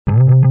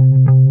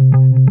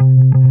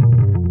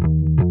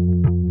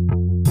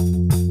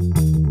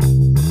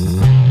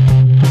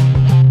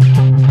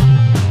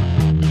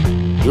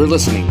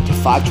listening to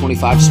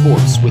 525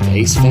 Sports with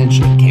Ace Finch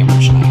and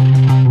Cameron Schneider.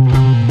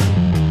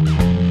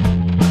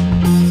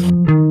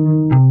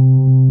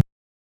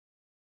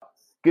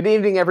 Good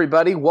evening,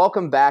 everybody.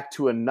 Welcome back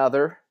to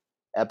another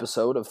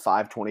episode of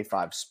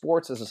 525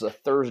 Sports. This is a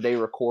Thursday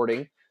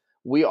recording.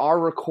 We are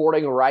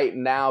recording right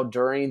now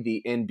during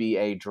the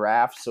NBA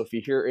draft, so if you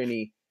hear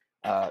any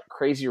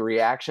crazy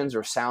reactions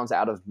or sounds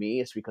out of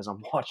me, it's because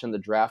I'm watching the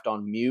draft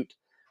on mute.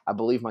 I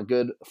believe my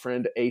good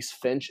friend Ace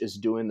Finch is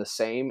doing the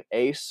same.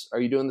 Ace, are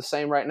you doing the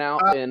same right now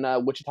in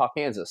Wichita,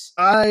 Kansas?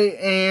 I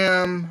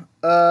am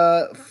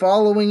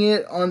following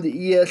it on the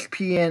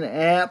ESPN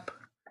app.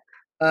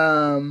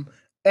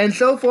 And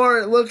so far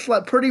it looks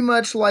like pretty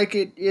much like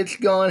it's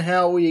gone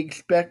how we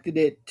expected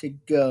it to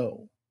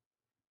go.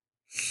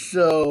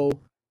 So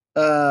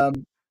I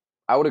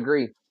would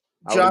agree.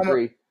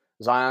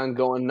 Zion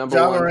going number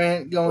Ja one.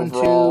 Morant going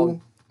overall.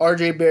 2,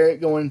 RJ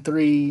Barrett going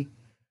 3,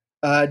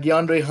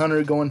 DeAndre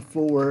Hunter going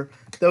 4.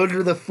 Those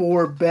are the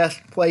 4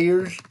 best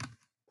players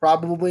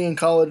probably in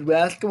college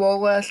basketball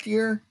last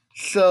year.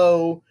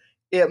 So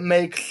it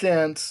makes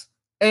sense.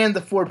 And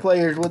the 4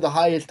 players with the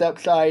highest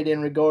upside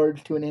in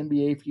regards to an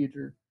NBA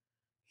future.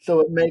 So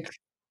it makes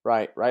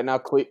Right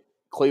now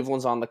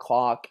Cleveland's on the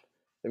clock.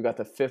 They've got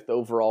the 5th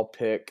overall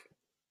pick,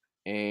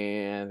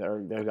 and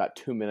they've got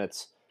 2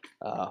 minutes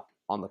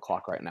on the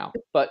clock right now.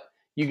 But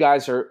you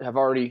guys have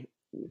already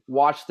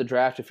watched the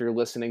draft if you're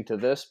listening to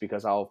this,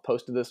 because I'll have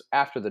posted this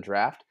after the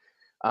draft.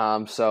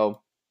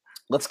 So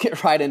let's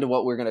get right into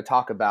what we're going to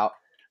talk about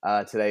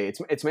today.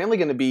 It's mainly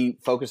going to be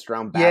focused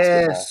around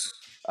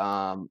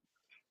basketball,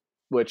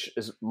 which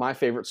is my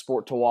favorite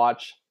sport to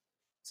watch.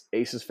 It's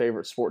Ace's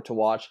favorite sport to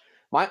watch.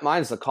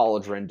 Mine's the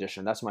college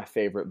rendition. That's my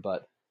favorite,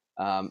 but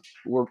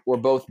we're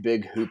both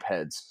big hoop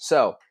heads.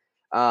 So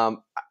I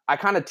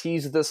kind of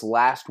teased this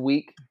last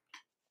week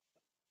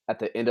at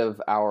the end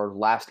of our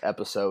last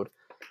episode,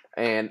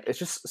 and it's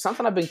just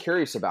something I've been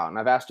curious about. And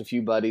I've asked a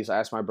few buddies. I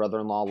asked my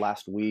brother-in-law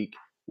last week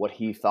what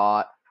he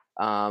thought,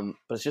 but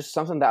it's just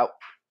something that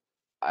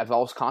I've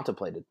always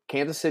contemplated.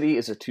 Kansas City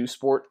is a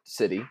 2-sport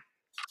city,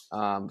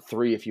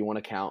 3 if you want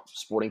to count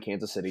Sporting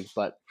Kansas City,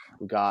 but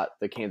we've got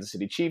the Kansas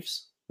City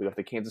Chiefs, we have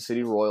the Kansas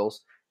City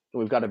Royals, and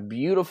we've got a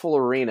beautiful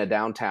arena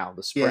downtown,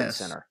 the Sprint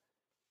Center.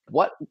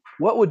 What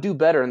would do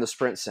better in the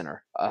Sprint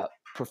Center? A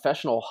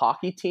professional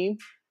hockey team,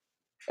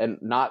 and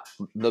not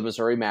the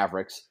Missouri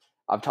Mavericks.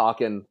 I'm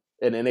talking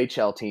an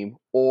NHL team,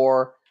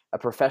 or a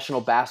professional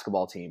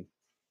basketball team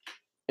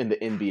in the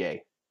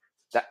NBA.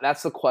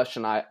 That's the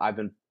question I've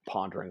been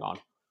pondering on,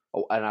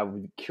 and I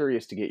would be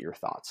curious to get your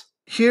thoughts.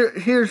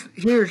 Here's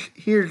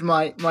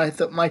my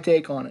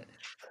take on it.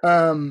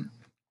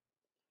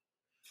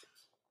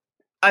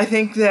 I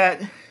think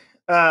that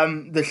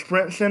the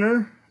Sprint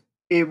Center,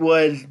 it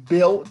was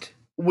built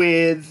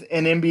with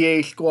an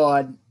NBA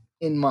squad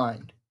in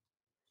mind,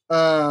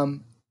 a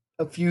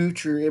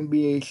future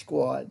NBA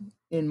squad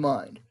in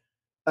mind.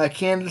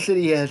 Kansas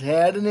City has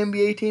had an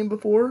NBA team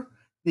before.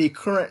 The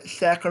current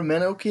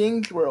Sacramento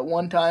Kings were at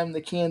one time the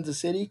Kansas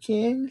City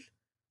Kings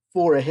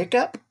for a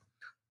hiccup.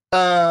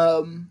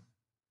 Because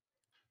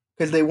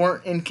they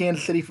weren't in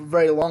Kansas City for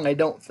very long, I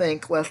don't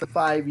think, less than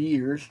 5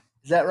 years.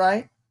 Is that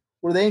right?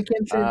 Were they in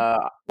Kansas City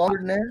longer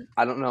than that?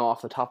 I don't know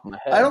off the top of my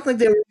head. I don't think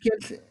they were in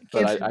Kansas City.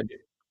 But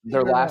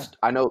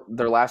I know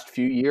their last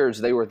few years,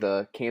 they were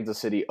the Kansas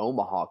City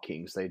Omaha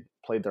Kings. They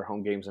played their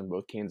home games in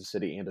both Kansas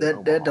City and in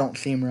Omaha. That don't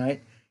seem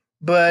right.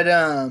 But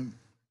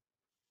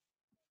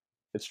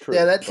it's true.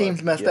 Yeah, that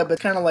seems messed up.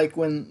 It's kind of like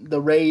when the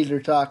Rays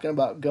are talking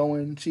about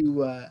going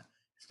to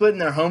splitting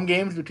their home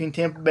games between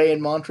Tampa Bay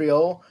and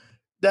Montreal.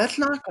 That's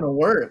not going to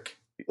work.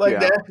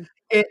 That.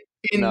 It's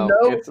not.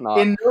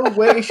 In no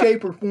way,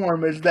 shape, or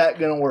form is that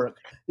going to work.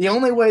 The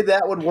only way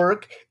that would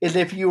work is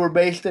if you were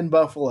based in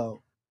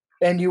Buffalo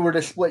and you were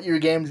to split your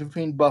games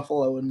between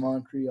Buffalo and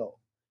Montreal,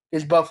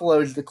 because Buffalo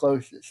is the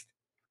closest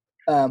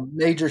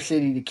major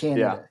city to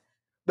Canada.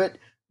 Yeah.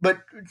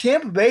 But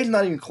Tampa Bay is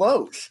not even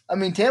close. I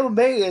mean, Tampa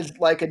Bay is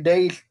like a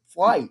day's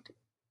flight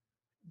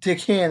to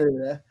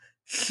Canada.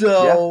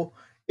 So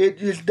it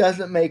just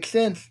doesn't make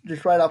sense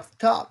just right off the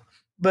top.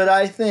 But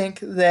I think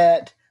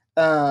that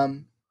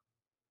the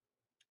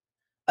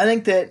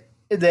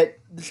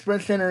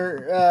Sprint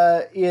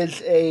Center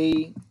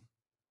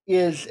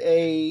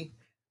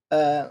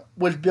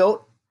was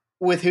built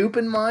with hoop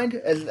in mind,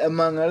 as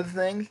among other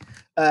things.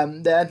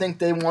 That I think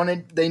they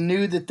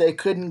knew that they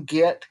couldn't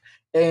get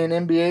an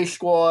NBA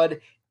squad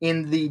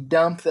in the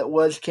dump that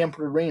was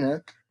Kemper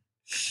Arena,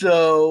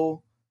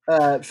 so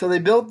they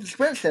built the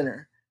Sprint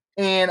Center,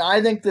 and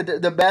I think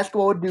that the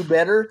basketball would do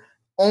better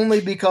only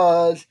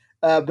because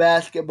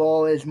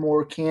basketball is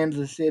more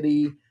Kansas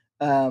City.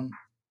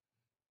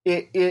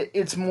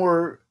 It's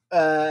more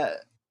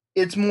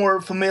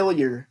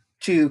familiar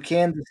to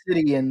Kansas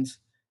Cityans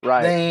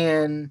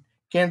than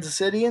Kansas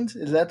Cityans.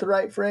 Is that the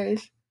right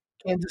phrase?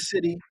 Kansas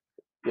City.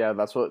 Yeah,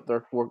 that's what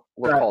we're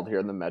called here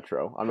in the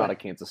Metro. I'm not a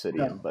Kansas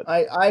Cityan, but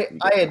I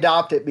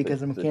adopt it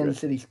because I'm a Kansas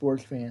City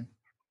sports fan.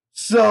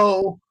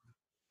 So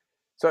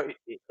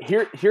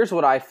here's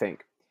what I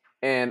think,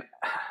 and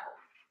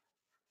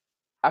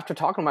after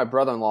talking to my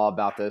brother-in-law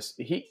about this,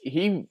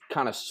 he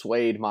kind of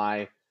swayed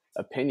my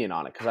opinion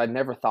on it because I'd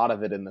never thought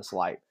of it in this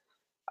light.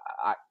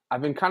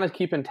 I've been kind of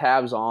keeping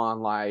tabs on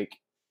like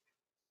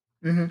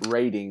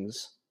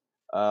ratings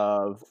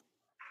of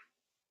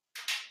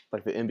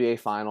like the NBA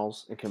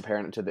finals and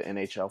comparing it to the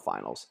NHL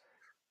finals.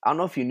 I don't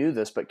know if you knew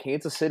this, but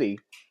Kansas City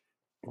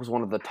was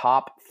one of the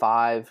top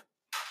 5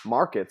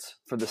 markets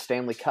for the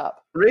Stanley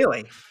Cup.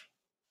 Really?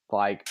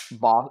 Like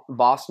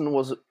Boston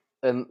was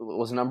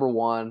number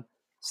 1,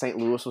 St.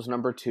 Louis was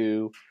number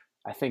 2.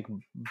 I think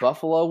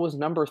Buffalo was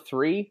number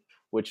 3,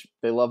 which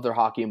they love their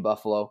hockey in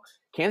Buffalo.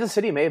 Kansas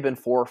City may have been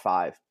 4 or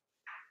 5.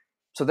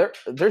 So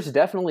there's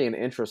definitely an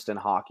interest in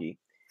hockey.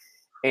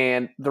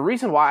 And the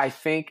reason why I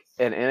think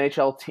an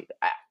NHL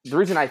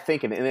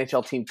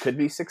team could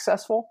be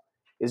successful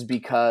is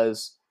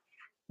because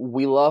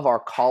we love our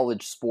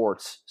college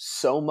sports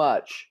so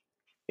much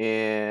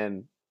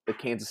in the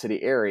Kansas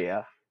City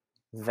area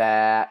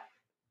that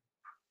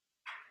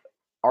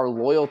our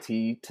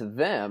loyalty to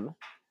them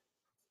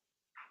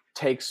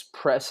takes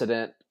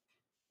precedent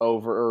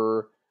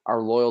over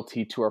our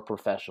loyalty to our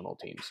professional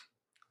teams.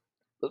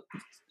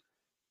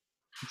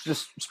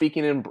 Just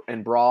speaking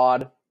in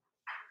broad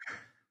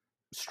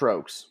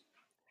strokes,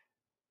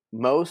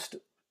 most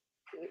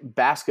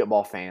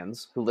basketball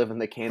fans who live in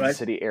the Kansas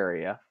City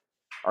area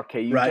are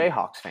KU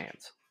Jayhawks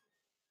fans.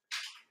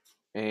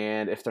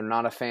 And if they're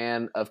not a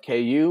fan of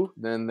KU,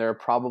 then they're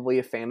probably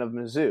a fan of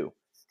Mizzou.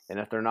 And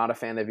if they're not a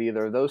fan of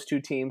either of those 2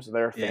 teams,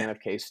 they're a fan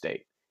of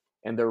K-State.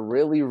 And they're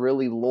really,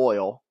 really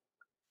loyal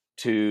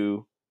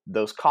to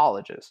those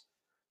colleges.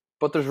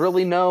 But there's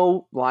really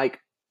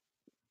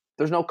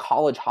there's no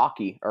college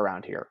hockey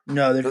around here.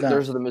 No,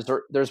 there's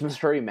not. There's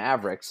Missouri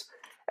Mavericks.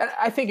 And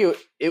I think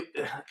it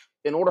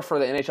in order for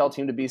the NHL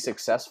team to be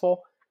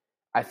successful,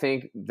 I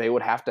think they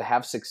would have to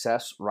have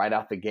success right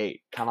out the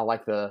gate, kind of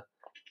like the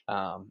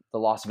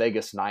Las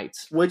Vegas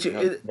Knights. Which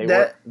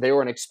they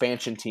were an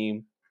expansion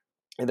team,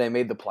 and they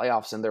made the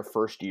playoffs in their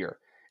first year.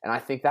 And I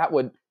think that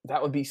would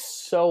be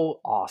so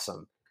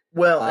awesome.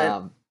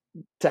 Well,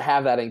 to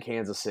have that in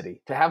Kansas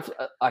City, to have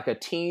a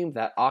team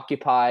that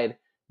occupied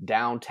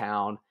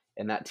downtown,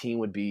 and that team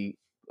would be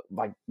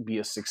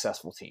a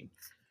successful team.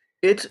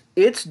 It's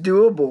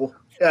doable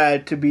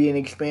to be an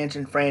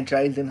expansion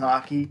franchise in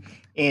hockey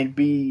and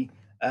be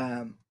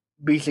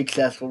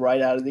successful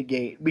right out of the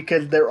gate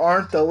because there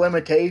aren't the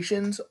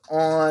limitations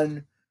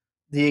on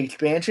the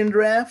expansion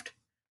draft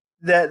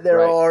that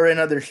there are in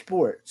other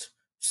sports.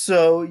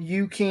 So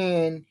you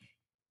can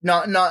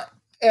not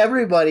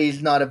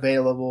everybody's not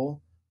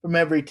available from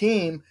every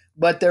team,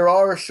 but there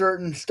are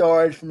certain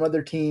stars from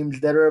other teams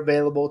that are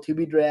available to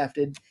be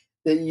drafted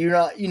that you're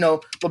not,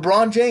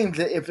 LeBron James,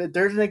 if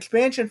there's an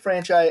expansion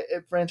franchise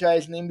in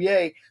the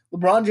NBA,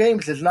 LeBron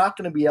James is not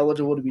going to be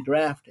eligible to be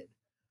drafted.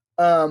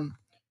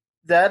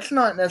 That's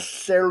not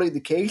necessarily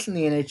the case in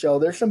the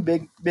NHL. There's some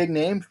big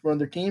names from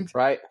other teams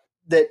that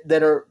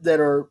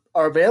are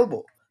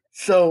available.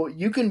 So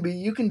you can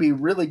be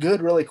really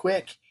good really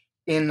quick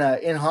in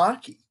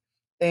hockey.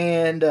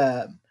 And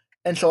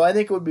so I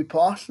think it would be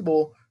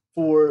possible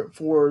for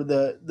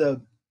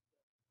the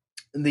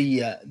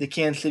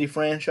Kansas City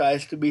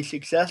franchise to be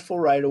successful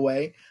right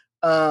away.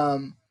 Now,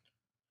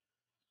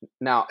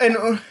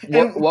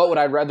 what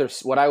I would rather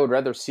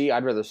see?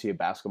 I'd rather see a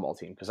basketball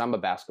team because I'm a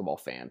basketball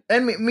fan.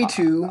 And me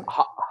too.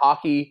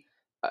 Hockey,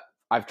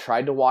 I've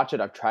tried to watch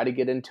it. I've tried to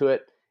get into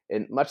it,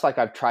 and much like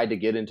I've tried to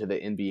get into the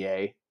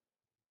NBA,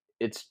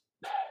 it's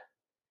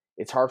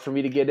hard for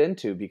me to get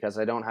into because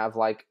I don't have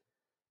like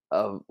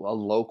a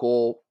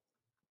local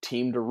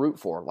team to root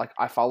for. Like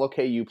I follow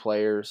KU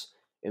players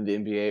in the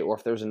NBA, or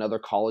if there's another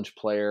college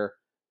player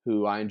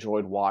who I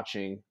enjoyed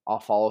watching,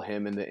 I'll follow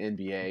him in the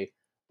NBA.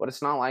 But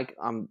it's not like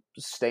I'm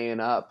staying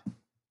up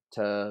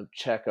to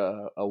check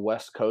a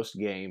West Coast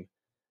game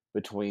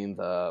between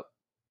the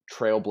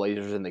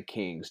Trailblazers and the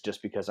Kings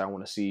just because I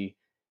want to see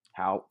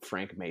how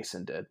Frank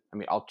Mason did. I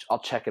mean,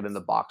 I'll check it in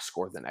the box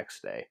score the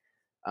next day.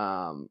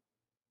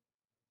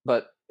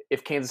 But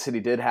if Kansas City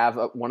did have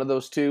one of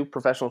those 2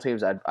 professional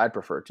teams, I'd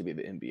prefer it to be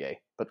the NBA.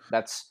 But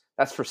that's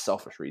for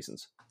selfish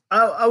reasons.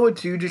 I would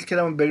too, just because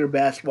I'm a bigger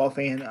basketball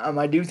fan.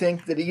 I do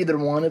think that either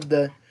one of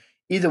the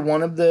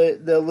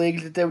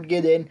leagues that they would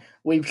get in,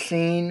 we've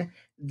seen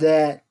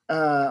that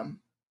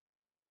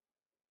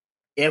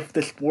if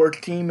the sports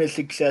team is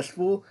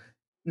successful,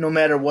 no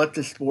matter what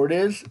the sport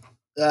is,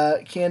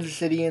 Kansas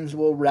Cityans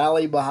will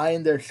rally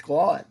behind their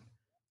squad.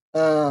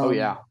 Oh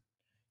yeah,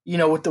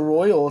 with the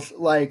Royals,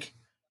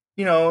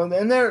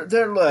 and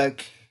they're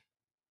like.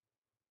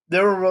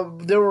 There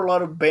were a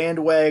lot of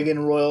bandwagon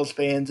Royals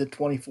fans in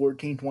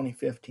 2014,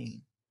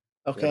 2015.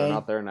 Okay, they're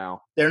not there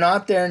now. They're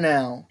not there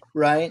now,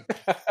 right?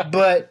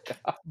 but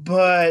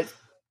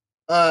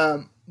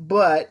for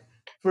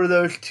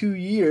those 2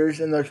 years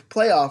and those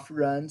playoff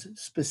runs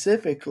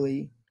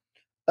specifically,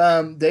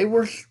 they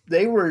were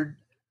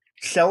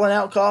selling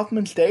out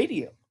Kauffman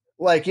Stadium.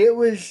 Like it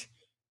was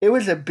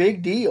a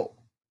big deal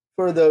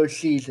for those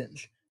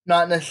seasons.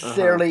 Not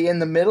necessarily in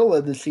the middle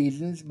of the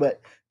seasons,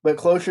 but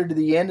closer to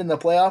the end in the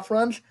playoff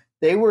runs,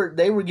 they were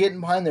getting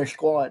behind their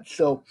squad.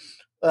 So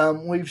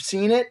we've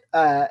seen it.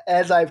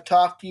 As I've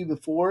talked to you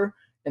before,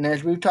 and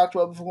as we've talked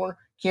about before,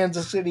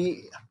 Kansas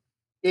City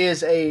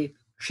is a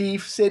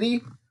Chief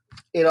city.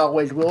 It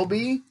always will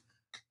be.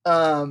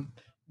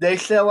 They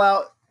sell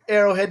out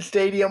Arrowhead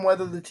Stadium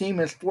whether the team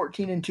is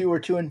 14-2 or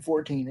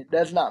 2-14. It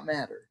does not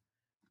matter.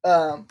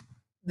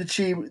 The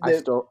Chief.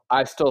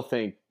 I still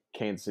think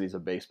Kansas City's a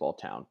baseball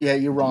town. Yeah,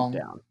 you're wrong.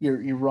 Down.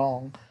 You're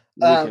wrong.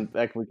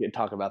 We can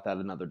talk about that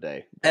another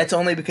day. That's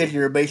only because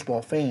you're a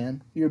baseball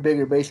fan. You're a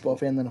bigger baseball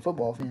fan than a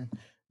football fan.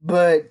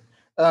 But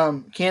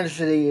Kansas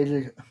City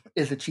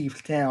is a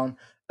Chiefs town,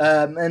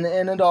 and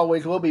it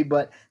always will be.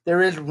 But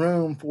there is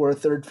room for a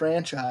third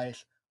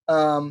franchise.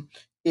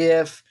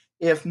 If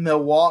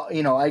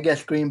Milwaukee, I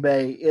guess Green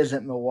Bay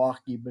isn't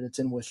Milwaukee, but it's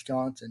in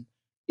Wisconsin.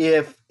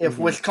 If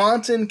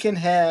Wisconsin can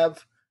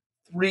have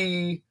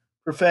 3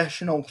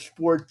 professional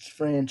sports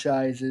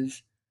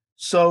franchises,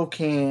 so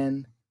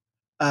can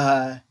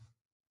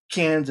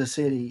Kansas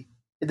City.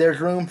 There's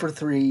room for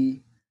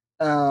 3,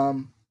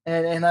 and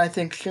I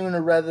think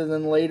sooner rather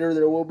than later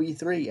there will be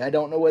 3. I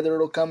don't know whether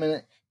it'll come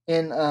in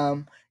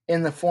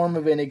the form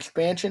of an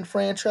expansion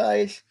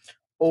franchise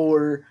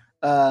or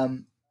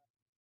in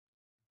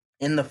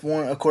the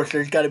form. Of course,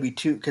 there's got to be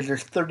 2 because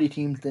there's 30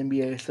 teams in the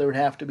NBA, so there would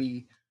have to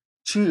be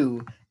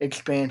 2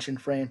 expansion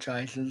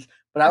franchises.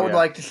 But I would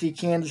like to see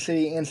Kansas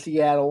City and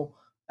Seattle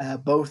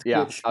both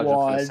get squads. I was just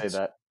going to say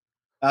that.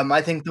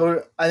 I think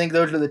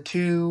those are the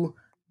 2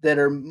 that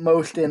are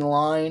most in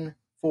line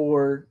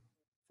for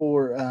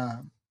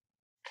I'm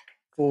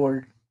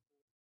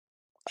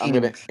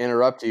going to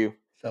interrupt you.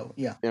 So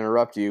yeah,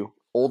 interrupt you.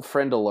 Old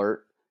friend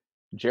alert.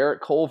 Jarrett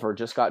Culver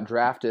just got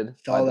drafted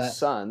by the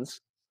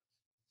Suns.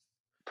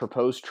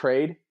 Proposed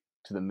trade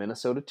to the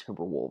Minnesota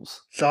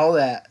Timberwolves. Saw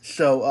that.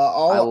 So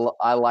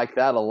I like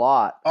that a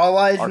lot. All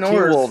eyes Our north,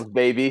 T-Wolves,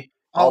 baby.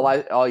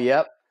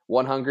 Yep.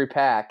 One hungry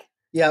pack.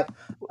 Yep.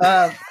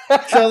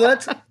 So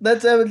that's a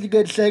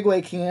good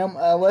segue, Cam.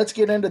 Let's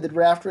get into the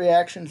draft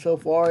reaction so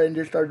far and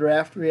just our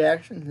draft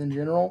reactions in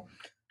general.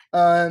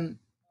 Can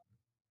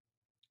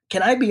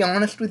I be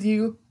honest with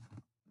you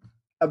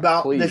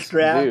about this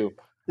draft? Do.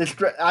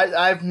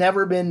 I've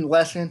never been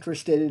less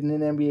interested in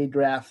an NBA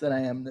draft than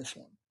I am this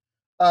one.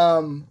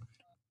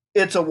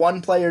 It's a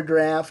one-player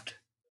draft,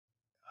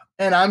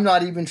 and I'm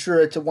not even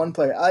sure it's a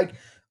one-player. I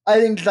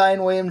think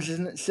Zion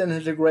Williamson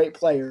is a great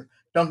player.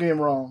 Don't get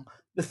me wrong.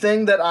 The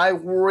thing that I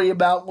worry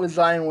about with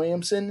Zion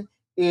Williamson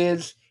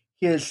is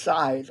his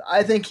size.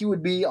 I think he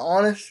would be,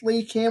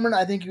 honestly, Cameron,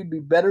 I think he would be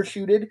better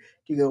suited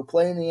to go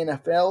play in the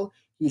NFL.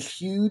 He's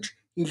huge.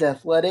 He's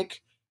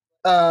athletic.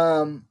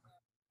 And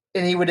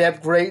he would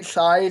have great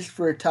size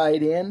for a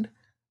tight end.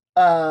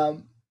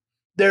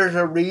 There's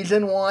a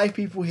reason why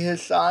people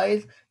his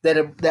size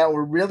that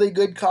were really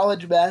good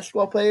college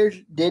basketball players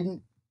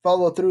didn't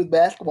follow through with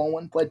basketball and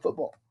went and played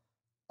football.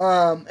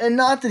 And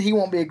not that he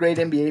won't be a great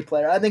NBA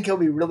player. I think he'll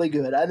be really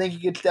good. I think he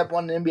could step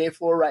on an NBA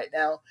floor right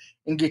now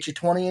and get you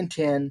 20 and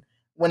 10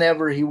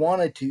 whenever he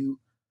wanted to.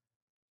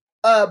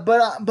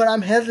 But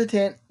I'm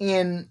hesitant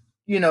in,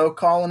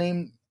 calling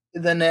him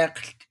the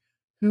next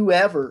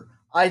whoever.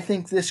 I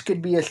think this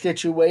could be a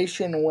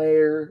situation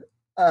where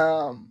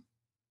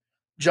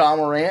Ja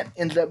Morant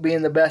ends up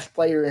being the best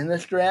player in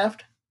this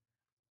draft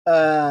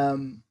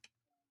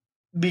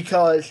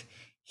because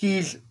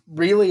he's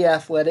really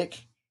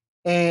athletic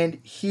and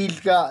he's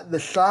got the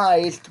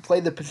size to play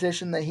the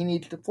position that he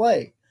needs to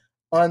play,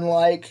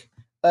 unlike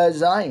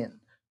Zion.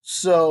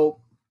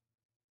 So,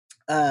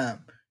 for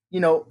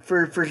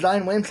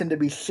Zion Williamson to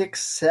be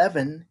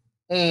 6'7",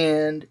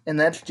 and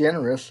that's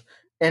generous,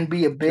 and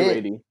be a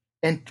big,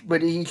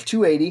 but he's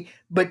 280,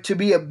 but to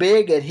be a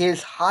big at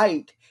his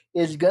height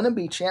is going to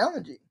be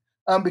challenging,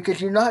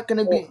 because you're not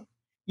going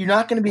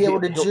to be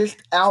able to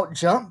just out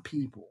jump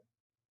people.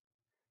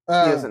 He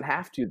doesn't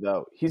have to,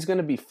 though. He's going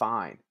to be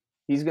fine.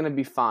 He's going to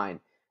be fine.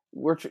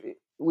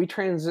 We've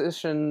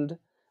transitioned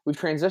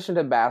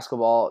in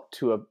basketball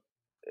to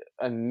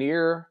a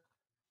near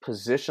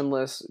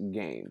positionless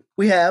game.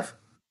 We have.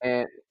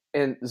 And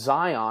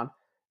Zion,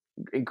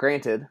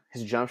 granted,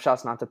 his jump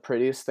shot's not the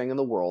prettiest thing in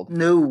the world.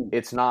 No.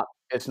 It's not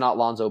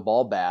Lonzo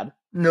Ball bad.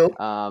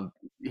 No.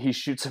 He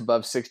shoots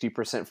above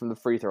 60% from the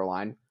free throw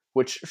line,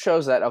 which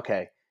shows that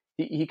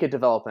he could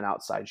develop an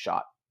outside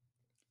shot.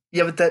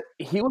 Yeah, but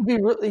he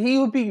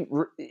would be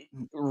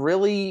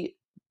really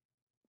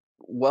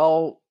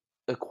well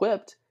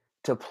equipped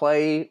to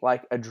play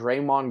like a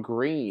Draymond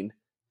Green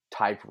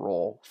type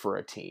role for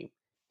a team.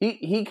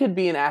 He could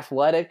be an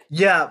athletic,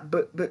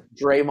 but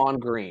Draymond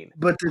Green.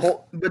 But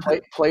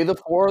play the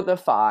 4 or the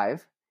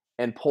 5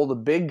 and pull the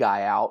big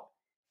guy out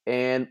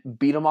and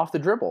beat him off the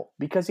dribble,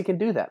 because he can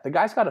do that. The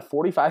guy's got a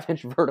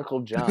 45-inch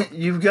vertical jump.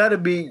 You've got to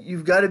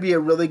be a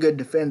really good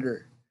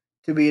defender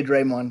to be a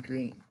Draymond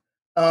Green.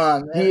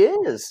 He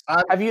is.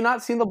 Have you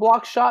not seen the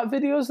block shot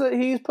videos that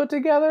he's put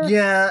together?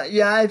 Yeah,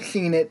 I've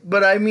seen it.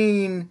 But I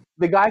mean,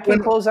 the guy can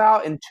close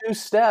out in 2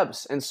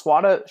 steps and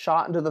swat a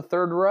shot into the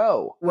third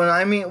row. When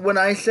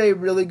I say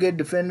really good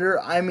defender,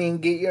 I mean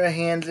get your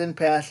hands in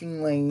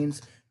passing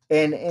lanes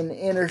and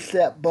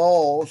intercept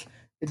balls.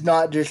 It's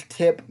not just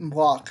tip and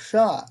block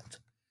shots.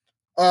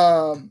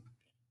 I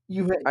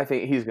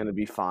think he's going to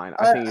be fine.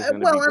 I think he's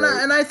going to be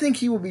great. And I think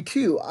he will be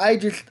too. I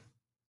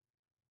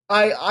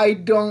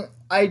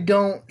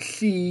don't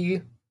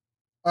see.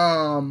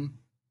 I'm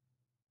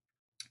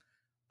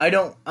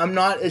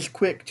not as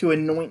quick to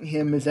anoint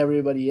him as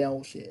everybody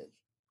else is.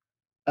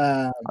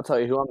 I'll tell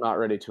you who I'm not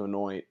ready to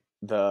anoint.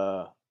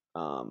 The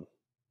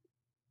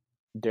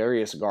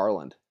Darius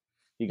Garland.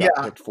 He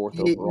got picked 4th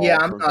overall. Yeah,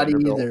 I'm not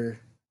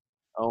either.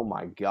 Oh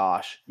my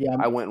gosh. Yeah,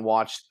 I went and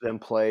watched them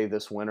play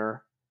this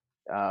winter.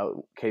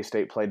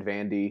 K-State played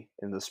Vandy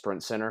in the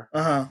Sprint Center.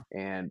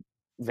 And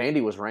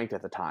Vandy was ranked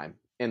at the time,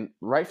 and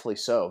rightfully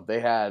so. They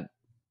had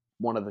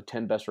one of the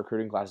 10 best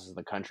recruiting classes in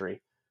the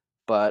country,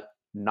 but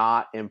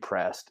not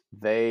impressed.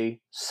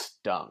 They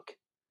stunk.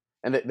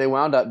 And they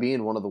wound up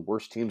being one of the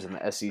worst teams in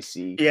the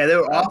SEC. Yeah, they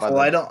were awful.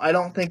 I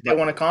don't think they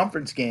won a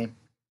conference game.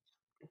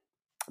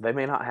 They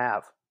may not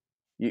have.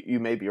 You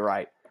may be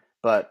right,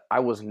 but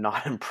I was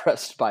not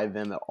impressed by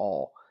them at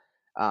all.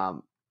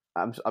 I'm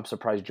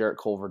surprised Jarrett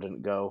Culver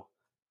didn't go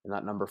in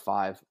that number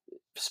 5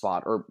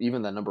 spot, or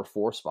even the number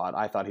 4 spot.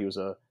 I thought he was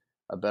a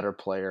better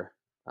player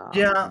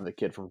than the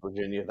kid from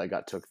Virginia that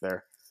got took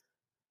there.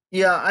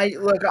 Yeah,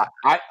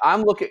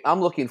 I'm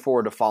looking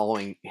forward to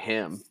following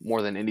him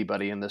more than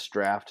anybody in this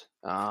draft.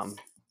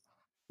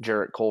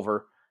 Jarrett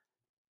Culver.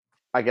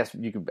 I guess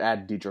you could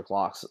add Dedrick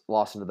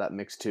Lawson to that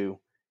mix too,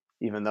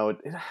 even though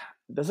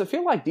does it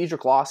feel like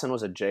Dedrick Lawson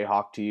was a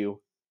Jayhawk to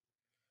you?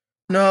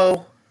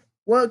 No.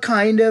 Well,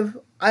 kind of.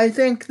 I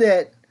think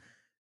that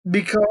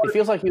because it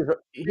feels like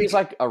he's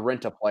like a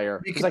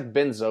rent-a-player. He's like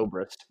Ben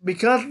Zobrist.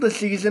 Because the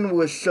season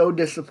was so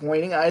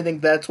disappointing, I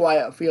think that's why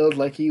it feels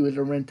like he was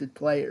a rented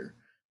player.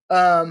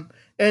 And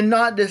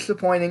not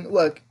disappointing.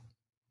 Look,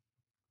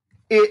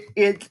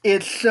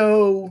 it's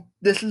so.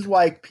 This is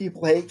why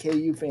people hate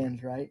KU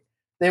fans, right?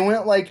 They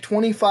went like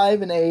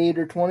 25-8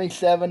 or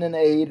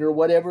 27-8 or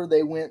whatever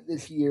they went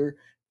this year.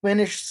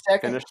 Finished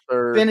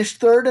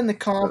third in the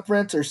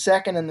conference or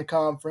second in the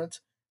conference,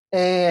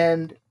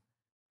 and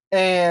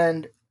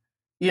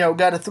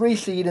got a 3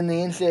 seed in the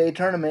NCAA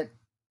tournament.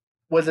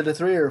 Was it a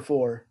 3 or a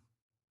 4?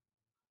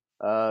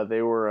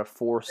 They were a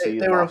 4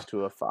 seed, lost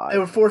to a 5. They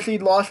were 4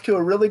 seed, lost to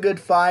a really good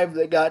 5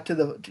 that got to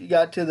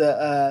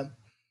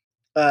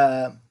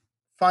the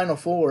Final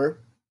Four,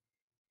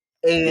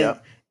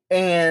 and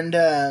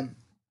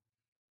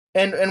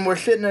we're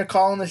sitting there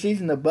calling the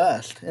season a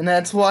bust, and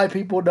that's why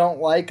people don't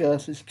like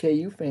us as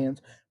KU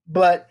fans.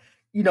 But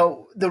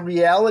the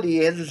reality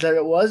is that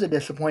it was a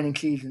disappointing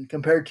season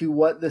compared to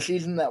what the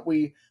season that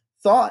we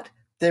thought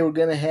they were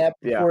going to have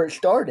before it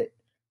started.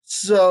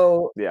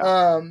 So,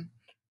 that's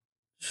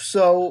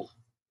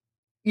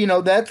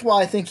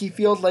why I think he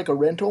feels like a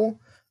rental.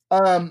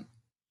 The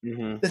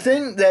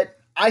thing that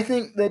I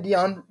think that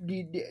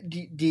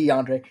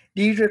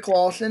Dedrick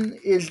Lawson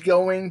is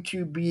going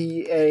to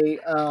be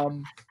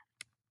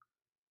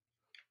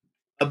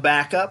a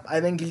backup.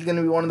 I think he's going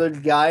to be one of those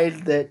guys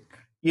that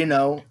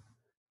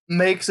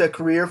makes a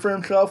career for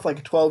himself, like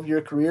a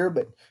 12-year career,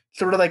 but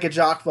sort of like a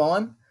Jock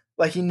Vaughn.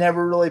 Like he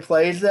never really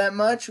plays that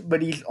much,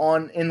 but he's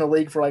in the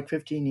league for like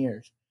 15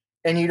 years,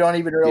 and you don't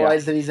even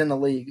realize that he's in the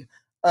league.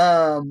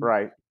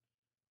 Right.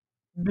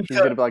 He's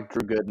going to be like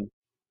Drew Gooden.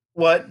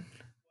 What?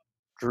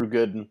 Drew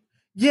Gooden.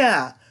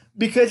 Yeah,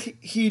 because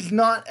he's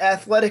not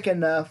athletic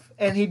enough,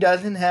 and he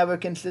doesn't have a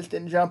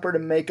consistent jumper to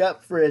make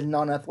up for his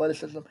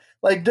non-athleticism.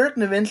 Like Dirk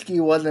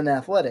Nowitzki wasn't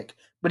athletic,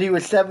 but he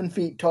was 7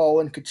 feet tall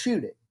and could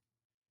shoot it.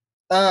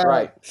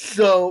 Right.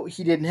 So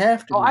he didn't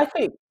have to. Oh,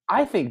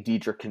 I think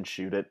Dedrick can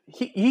shoot it.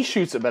 He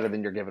shoots it better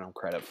than you're giving him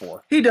credit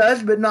for. He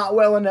does, but not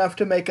well enough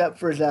to make up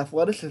for his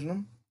athleticism.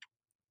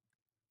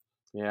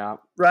 Yeah.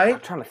 Right?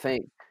 I'm trying to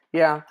think.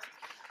 Yeah.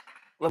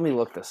 Let me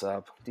look this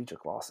up.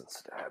 Dedrick Lawson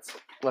stats.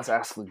 Let's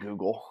ask the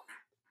Google.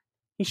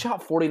 He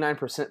shot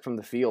 49% from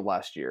the field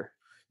last year.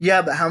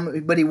 Yeah,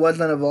 but he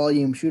wasn't a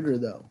volume shooter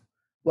though.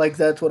 Like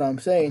that's what I'm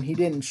saying. He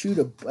didn't shoot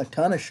a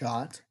ton of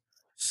shots.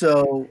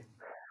 So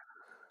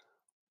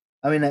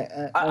I mean,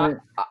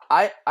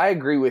 I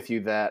agree with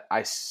you that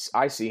I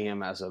see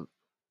him as a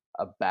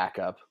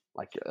backup,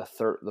 like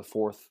the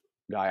 4th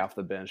guy off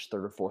the bench,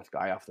 3rd or 4th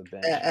guy off the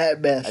bench.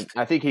 At best.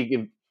 I think he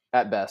can,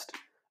 at best.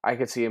 I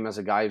could see him as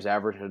a guy who's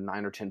averaged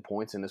 9 or 10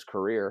 points in his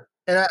career.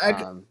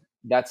 And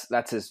that's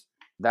his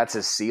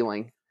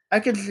ceiling.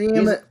 I could see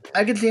him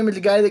as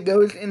a guy that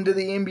goes into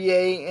the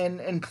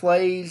NBA and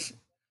plays,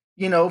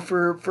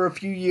 for a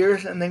few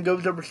years and then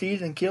goes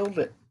overseas and kills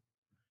it.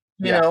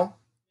 You know,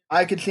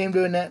 I could see him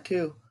doing that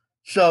too.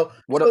 So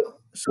what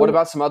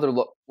about some other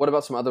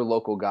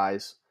local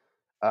guys?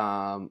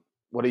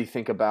 What do you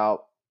think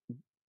about?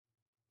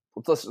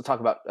 Let's talk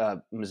about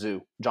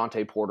Mizzou.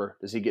 Jonte Porter.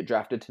 Does he get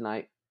drafted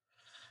tonight?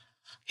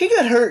 He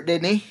got hurt,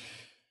 didn't he?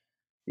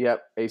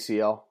 Yep,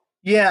 ACL.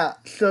 Yeah.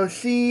 So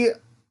see,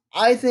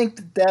 I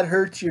think that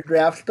hurts your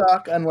draft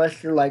stock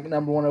unless you're like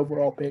number 1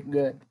 overall pick.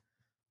 Good.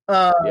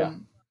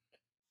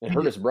 It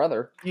hurt his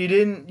brother. You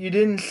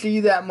didn't see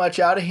that much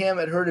out of him.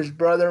 It hurt his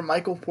brother.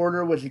 Michael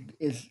Porter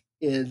is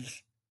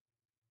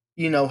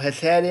has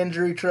had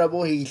injury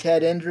trouble. He's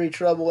had injury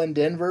trouble in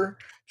Denver,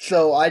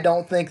 so I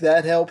don't think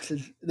that helps.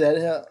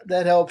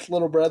 That helps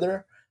little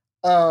brother.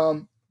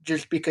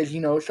 Just because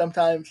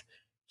sometimes,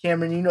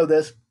 Cameron,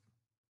 this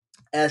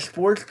as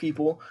sports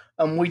people,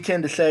 we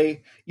tend to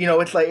say,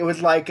 it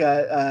was like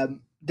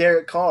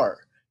Derek Carr.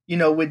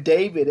 With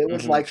David, it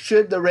was like,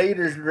 should the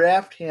Raiders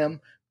draft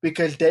him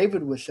because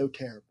David was so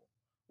terrible?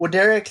 Well,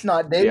 Derek's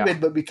not David,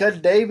 but because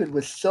David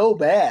was so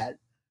bad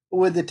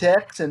with the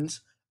Texans,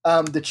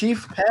 the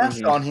Chiefs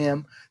passed on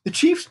him. The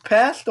Chiefs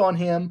passed on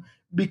him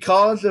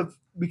because of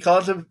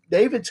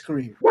David's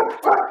career,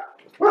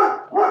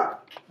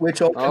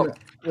 which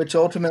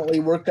ultimately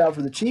worked out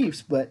for the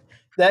Chiefs. But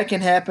that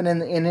can happen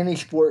in any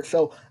sport.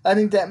 So I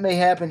think that may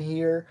happen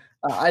here.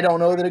 I don't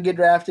know that he'll get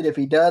drafted. If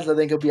he does, I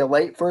think he'll be a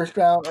late first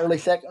round, early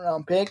second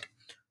round pick.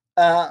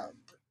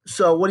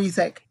 So what do you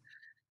think?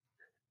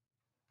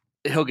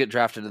 He'll get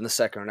drafted in the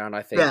second round.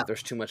 I think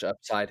there's too much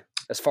upside.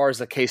 As far as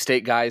the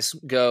K-State guys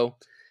go,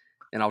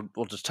 and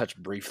we'll just touch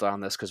briefly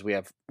on this because we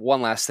have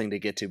one last thing to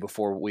get to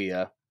before we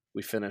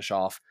finish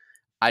off.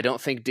 I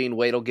don't think Dean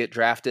Wade will get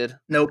drafted.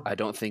 Nope. I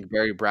don't think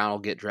Barry Brown will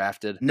get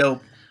drafted.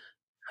 Nope.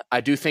 I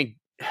do think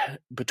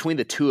between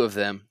the two of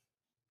them,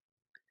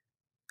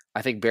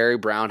 I think Barry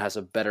Brown has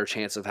a better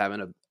chance of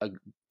having a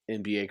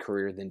NBA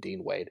career than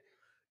Dean Wade.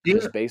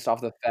 Just based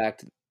off the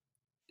fact,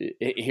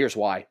 here's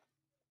why.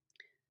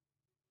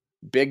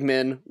 Big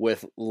men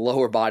with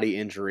lower body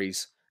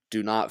injuries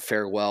do not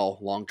fare well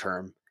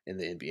long-term in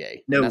the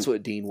NBA. No. And that's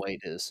what Dean Wade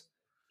is.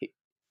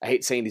 I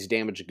hate saying he's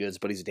damaged goods,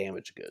 but he's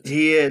damaged goods.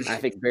 He is. And I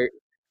think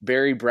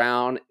Barry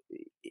Brown,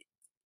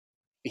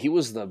 he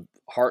was the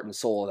heart and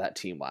soul of that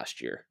team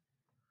last year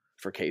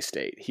for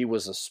K-State. He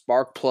was a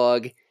spark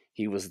plug.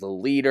 He was the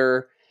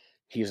leader.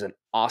 He was an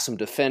awesome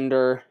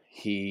defender.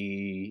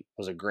 He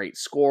was a great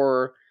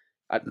scorer.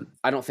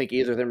 I don't think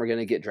either of them are going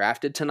to get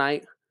drafted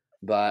tonight,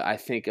 but I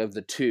think of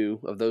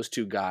those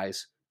two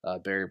guys,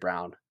 Barry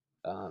Brown,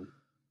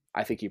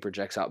 I think he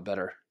projects out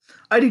better.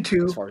 I do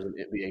too. As far as an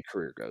NBA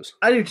career goes.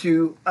 I do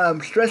too.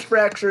 Stress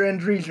fracture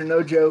injuries are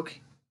no joke.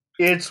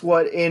 It's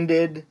what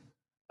ended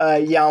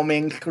Yao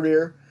Ming's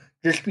career,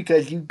 just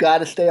because you got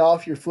to stay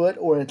off your foot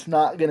or it's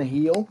not going to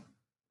heal.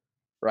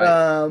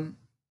 Right.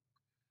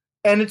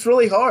 And it's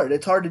really hard.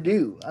 It's hard to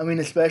do. I mean,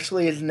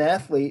 especially as an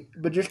athlete,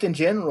 but just in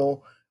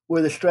general,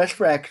 with a stress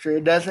fracture,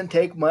 it doesn't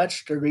take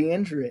much to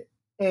re-injure it.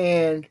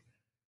 And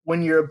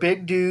when you're a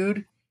big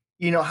dude,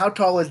 how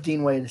tall is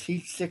Dean Wade? Is he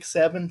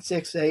 6'7",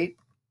 6'8"?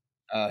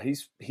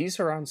 He's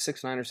around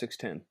 6'9" or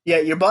 6'10". Yeah,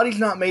 your body's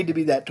not made to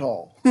be that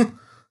tall.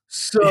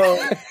 So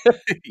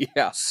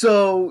yeah.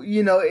 So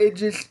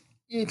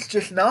it's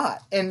just not,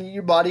 and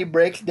your body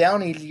breaks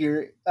down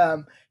easier.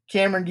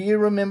 Cameron, do you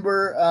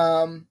remember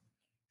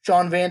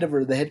Sean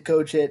Vandiver, the head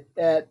coach at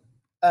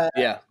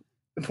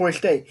Florida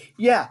State?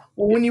 Yeah.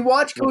 Well, when you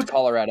watch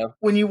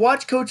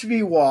Coach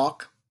V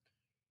walk,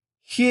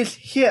 his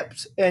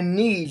hips and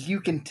knees,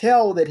 you can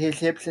tell that his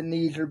hips and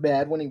knees are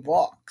bad when he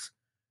walks,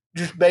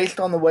 just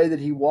based on the way that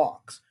he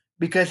walks,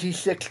 because he's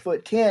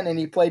 6'10" and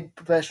he played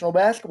professional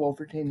basketball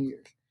for 10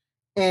 years.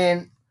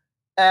 And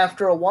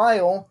after a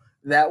while,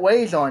 that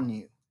weighs on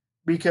you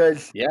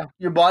because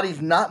your body's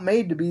not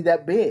made to be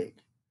that big.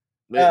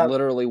 It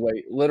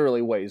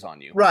literally weighs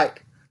on you. Right.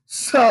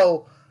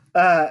 So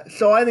I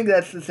think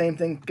that's the same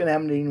thing going to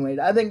happen to Dean Wade.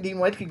 I think Dean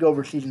Wade could go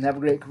overseas and have a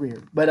great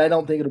career, but I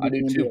don't think it'll be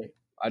the NBA.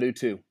 I do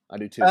too.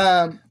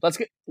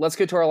 Let's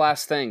get to our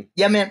last thing.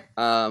 Yeah, man.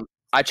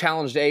 I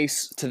challenged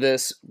Ace to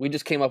this. We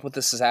just came up with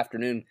this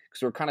afternoon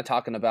because we were kind of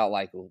talking about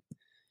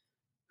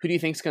who do you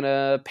think's going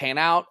to pan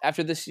out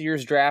after this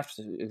year's draft?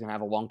 Who's going to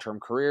have a long-term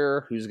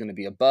career? Who's going to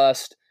be a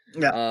bust?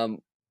 Yeah.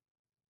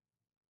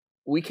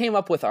 We came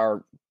up with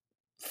our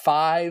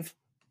 5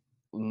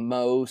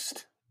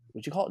 most,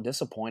 would you call it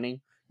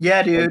disappointing?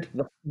 Yeah, dude.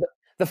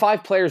 The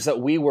 5 players that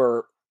we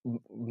were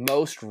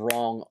most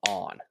wrong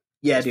on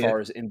as far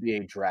as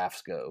NBA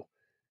drafts go.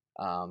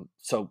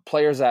 So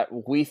players that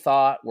we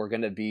thought were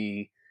going to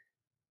be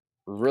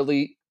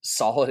really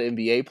solid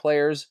NBA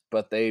players,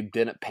 but they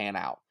didn't pan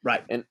out.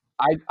 Right. And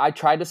I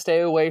tried to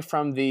stay away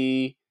from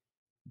the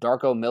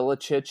Darko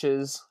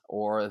Milicić's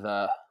or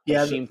the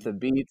Hasheem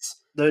Thabeets.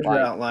 Those are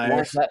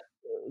outliers.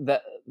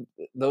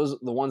 Those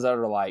the ones that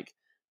are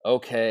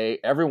okay,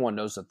 everyone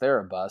knows that they're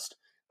a bust.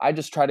 I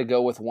just try to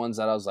go with ones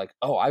that I was like,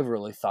 oh, I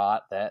really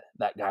thought that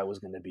guy was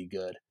going to be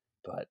good,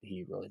 but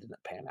he really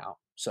didn't pan out.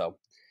 So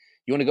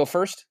you want to go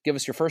first? Give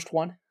us your first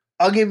one.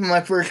 I'll give you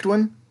my first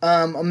one.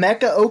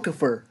 Emeka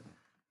Okafor.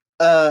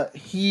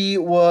 He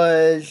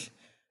was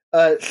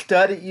a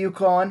stud at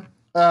UConn.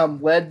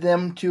 Led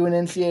them to an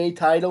NCAA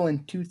title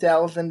in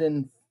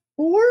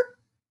 2004.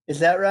 Is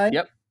that right?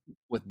 Yep.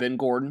 With Ben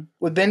Gordon.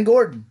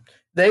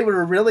 They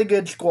were a really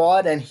good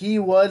squad, and he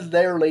was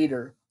their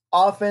leader.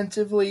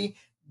 Offensively,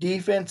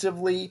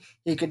 defensively,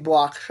 he could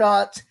block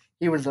shots.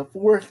 He was a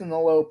force in the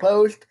low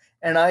post.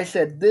 And I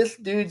said, this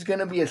dude's going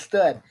to be a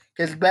stud.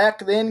 Because back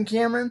then,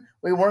 Cameron,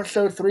 we weren't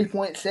so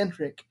three-point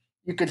centric.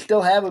 You could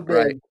still have a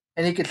big,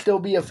 and he could still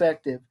be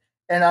effective.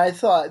 And I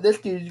thought, this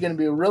dude's going to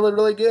be really,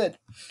 really good.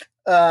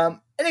 And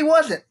he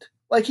wasn't.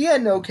 Like, he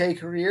had an okay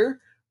career,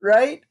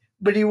 right?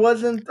 But he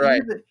wasn't.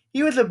 Right.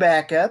 He was a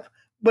backup,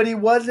 but he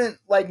wasn't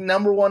like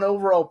number one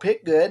overall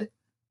pick good.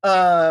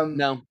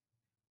 No.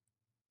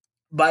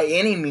 By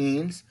any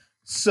means.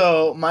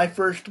 So my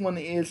first one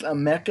is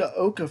Emeka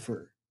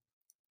Okafor.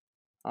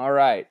 All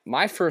right.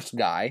 My first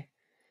guy,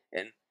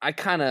 and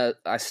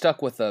I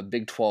stuck with a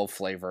Big 12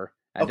 flavor.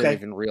 I didn't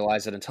even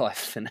realize it until I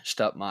finished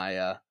up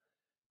my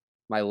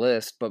my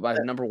list. But my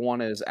number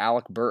one is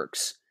Alec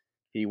Burks.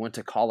 He went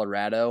to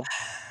Colorado.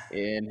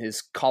 In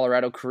his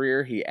Colorado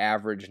career, he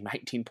averaged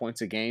 19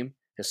 points a game.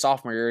 His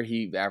sophomore year,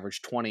 he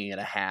averaged 20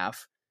 and a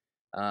half.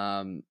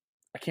 I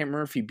can't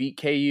remember if he beat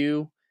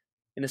KU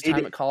in his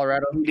time at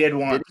Colorado. He did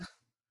once.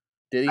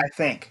 Did he? I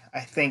think.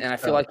 And I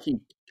feel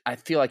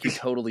like he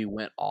totally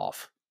went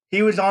off.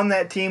 He was on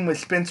that team with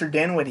Spencer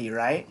Dinwiddie,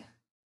 right?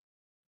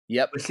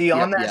 Yep. Was he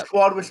on that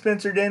squad with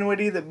Spencer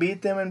Dinwiddie that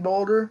beat them in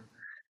Boulder?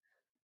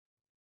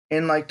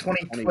 In like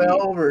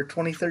 2012 or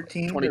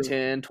 2013?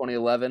 2010,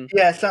 2011.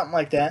 Yeah, something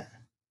like that.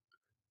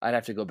 I'd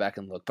have to go back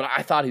and look. But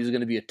I thought he was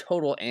going to be a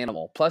total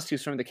animal. Plus, he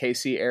was from the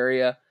KC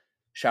area.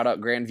 Shout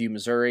out Grandview,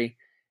 Missouri.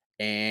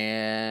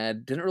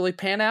 And didn't really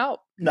pan out.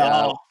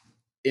 No.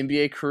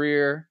 NBA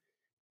career,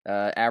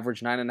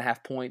 averaged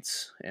 9.5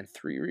 points and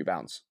 3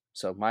 rebounds.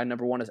 So my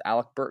number one is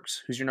Alec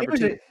Burks. Who's your number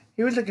two?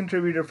 He was a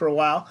contributor for a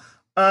while.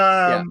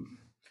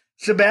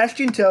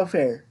 Sebastian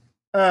Telfair.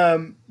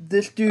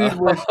 This dude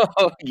was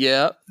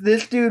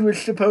This dude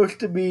was supposed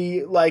to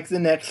be like the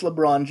next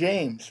LeBron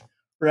James,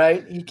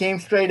 right? He came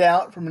straight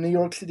out from New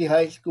York City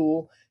high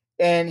school,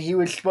 and he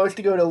was supposed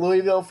to go to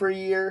Louisville for a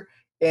year,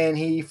 and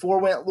he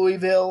forewent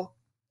Louisville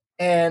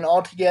and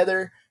all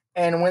together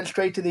and went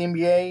straight to the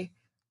NBA.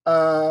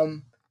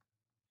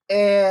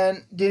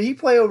 And did he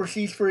play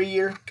overseas for a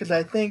year? Because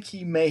I think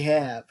he may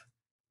have.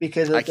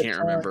 Because I can't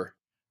remember.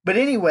 But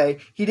anyway,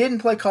 he didn't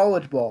play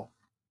college ball.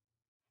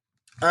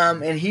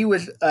 And he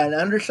was an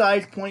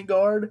undersized point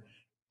guard,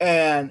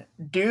 and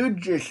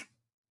dude just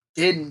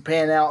didn't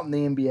pan out in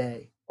the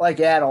NBA, like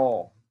at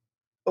all.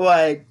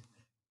 Like,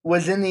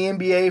 was in the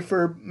NBA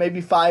for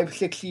maybe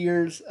 5-6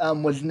 years,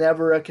 was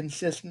never a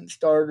consistent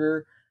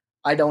starter.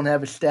 I don't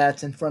have his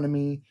stats in front of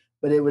me,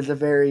 but it was a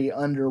very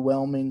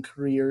underwhelming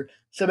career.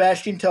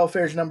 Sebastian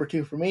Telfair's number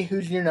two for me.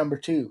 Who's your number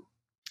two?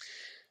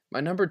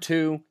 My number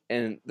two,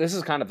 and this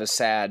is kind of a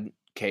sad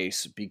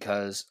case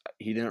because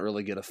he didn't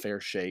really get a fair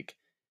shake,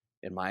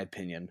 in my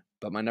opinion.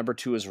 But my number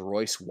two is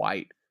Royce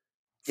White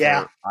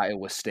for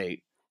Iowa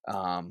State.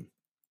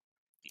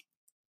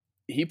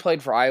 He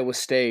played for Iowa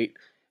State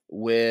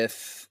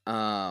with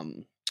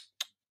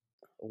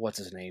what's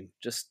his name?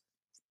 Just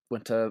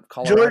went to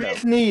Colorado.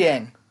 Georges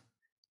Niang.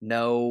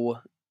 No,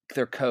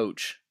 their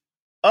coach.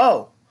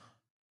 Oh,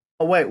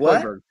 wait,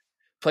 what? Hoiberg.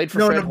 Played for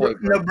Fred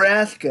Hoiberg.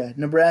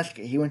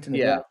 Nebraska. He went to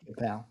Nebraska,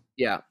 pal.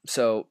 Yeah.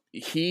 So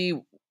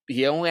he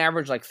only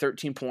averaged like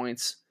 13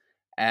 points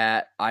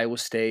at Iowa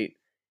State.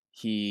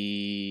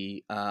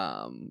 He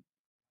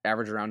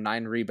averaged around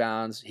 9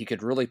 rebounds. He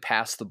could really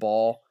pass the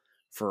ball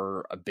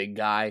for a big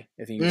guy.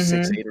 I think he was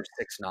 6'8" or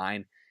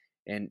 6'9",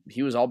 and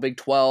he was all Big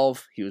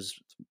 12. He was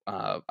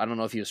I don't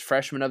know if he was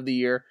freshman of the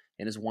year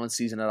in his one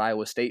season at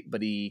Iowa State,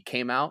 but he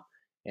came out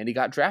and he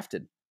got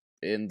drafted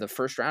in the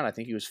first round. I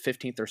think he was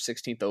 15th or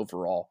 16th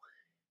overall.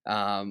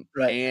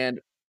 And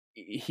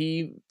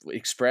he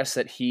expressed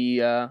that he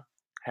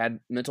had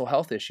mental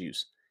health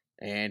issues,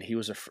 and he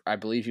was I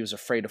believe he was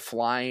afraid of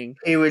flying.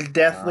 He was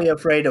definitely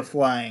afraid of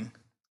flying,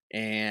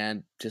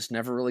 and just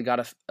never really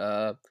got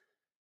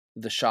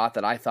the shot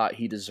that I thought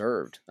he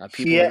deserved.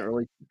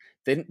 People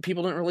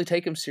didn't really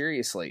take him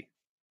seriously.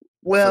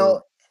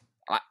 Well,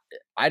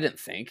 I didn't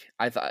think.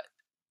 I thought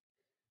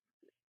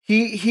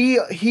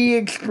he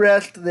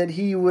expressed that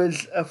he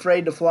was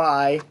afraid to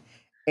fly,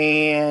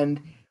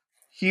 and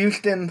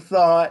Houston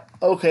thought,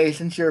 okay,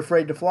 since you're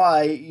afraid to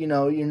fly,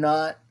 you're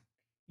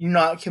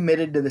not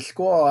committed to the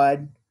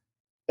squad,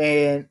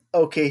 and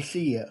okay,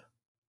 see ya.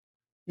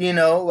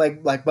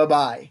 Like bye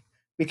bye,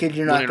 because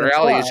you're not. In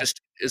reality,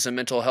 it's a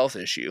mental health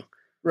issue,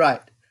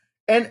 right?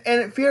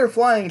 And fear of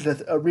flying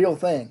is a real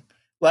thing.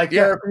 Like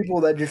there are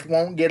people that just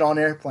won't get on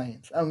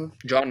airplanes.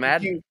 John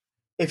Madden.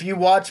 If you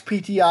watch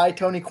PTI,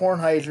 Tony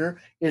Kornheiser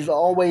is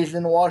always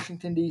in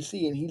Washington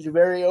D.C. and he's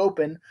very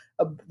open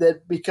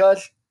that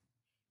because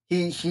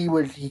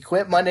he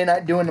quit Monday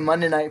night doing the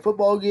Monday Night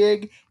Football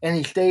gig and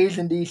he stays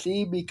in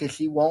D.C. because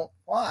he won't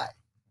fly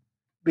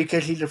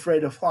because he's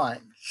afraid of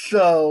flying.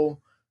 So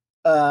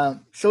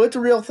it's a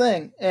real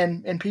thing,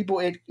 and people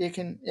it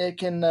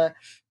can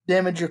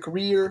damage your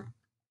career.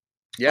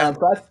 Yeah,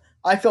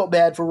 I felt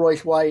bad for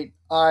Royce White.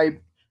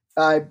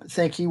 I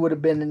think he would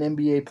have been an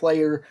NBA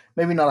player,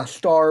 maybe not a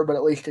star, but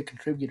at least a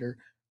contributor.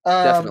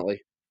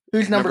 Definitely.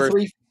 Who's number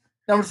three?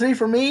 Number three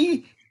for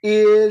me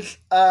is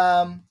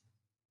Jimmer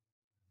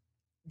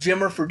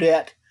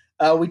Fredette.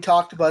 We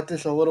talked about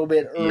this a little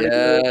bit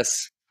earlier.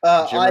 Yes,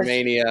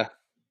 Jimmermania.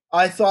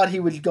 I thought he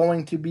was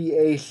going to be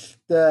a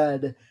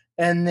stud,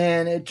 and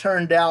then it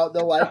turned out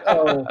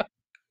that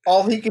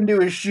all he can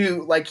do is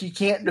shoot. Like, he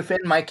can't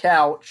defend my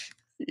couch.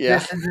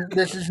 Yeah.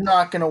 This is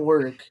not going to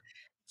work.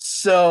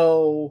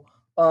 So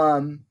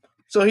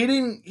so he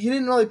didn't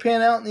really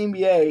pan out in the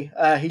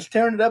NBA. He's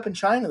tearing it up in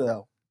China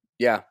though.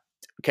 Yeah.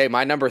 Okay,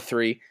 my number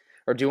 3.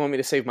 Or do you want me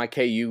to save my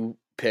KU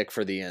pick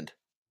for the end?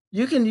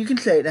 You can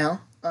say it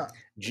now.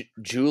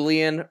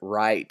 Julian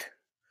Wright.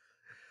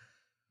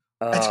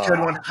 That's a good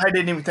one. I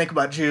didn't even think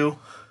about Jew.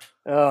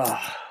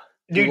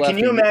 Dude, can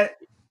you imagine?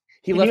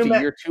 He left a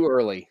year too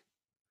early.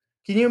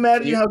 Can you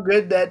imagine how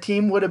good that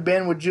team would have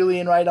been with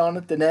Julian Wright on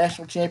it, the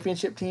national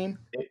championship team?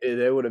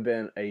 They would have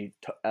been a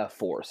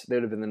force. They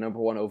would have been the number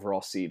 1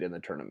 overall seed in the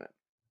tournament.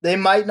 They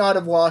might not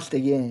have lost a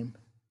game.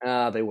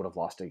 They would have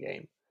lost a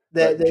game.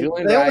 They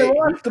only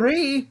lost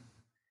 3.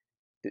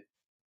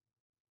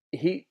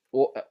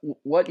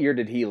 What year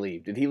did he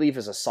leave? Did he leave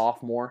as a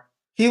sophomore?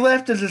 He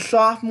left as a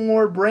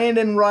sophomore.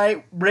 Brandon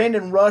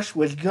Rush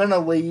was gonna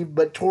leave,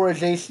 but tore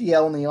his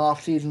ACL in the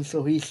offseason,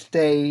 so he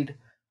stayed.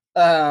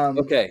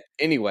 Okay.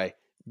 Anyway,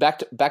 back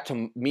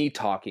to me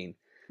talking.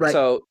 Right.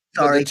 So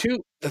sorry.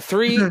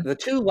 the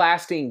two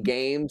lasting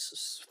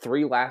games,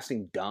 3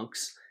 lasting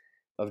dunks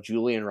of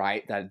Julian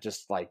Wright that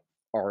just like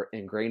are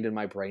ingrained in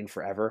my brain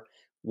forever.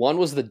 One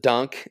was the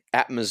dunk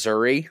at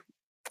Missouri,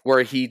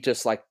 where he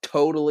just like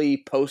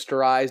totally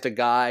posterized a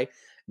guy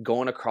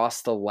going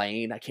across the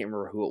lane. I can't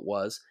remember who it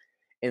was.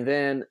 And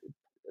then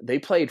they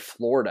played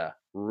Florida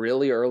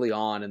really early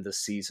on in the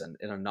season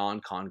in a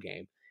non-con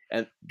game.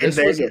 And this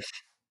was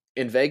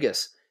in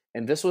Vegas.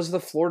 And this was the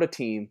Florida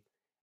team.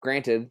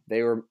 Granted,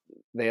 they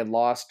had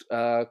lost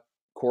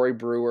Corey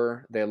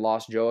Brewer. They had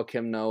lost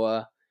Joakim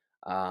Noah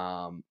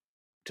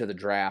to the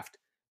draft.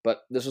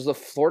 But this was the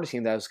Florida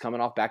team that was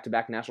coming off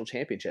back-to-back national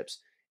championships.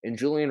 And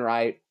Julian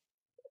Wright,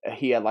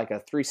 he had like a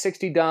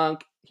 360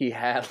 dunk. He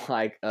had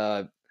like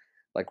a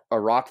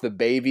rock the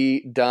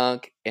baby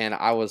dunk. And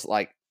I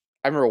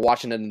remember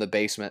watching it in the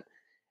basement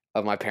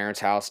of my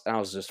parents' house, and I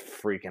was just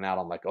freaking out.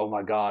 I'm like, oh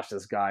my gosh,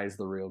 this guy is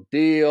the real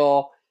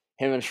deal.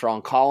 Him and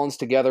Sean Collins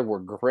together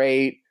were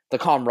great. The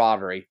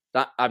camaraderie.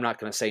 I'm not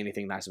going to say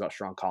anything nice about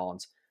Sean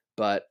Collins,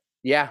 but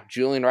yeah,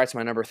 Julian Wright's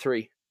my number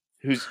 3.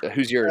 Who's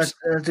yours?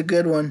 That's a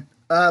good one.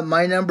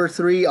 My number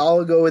 3,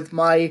 I'll go with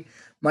my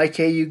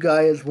KU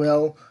guy as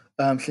well.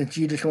 Since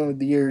you just went with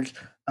the years,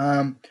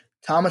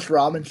 Thomas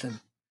Robinson.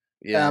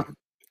 Yeah,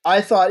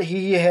 I thought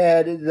he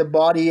had the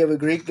body of a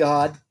Greek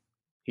god.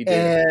 He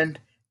did,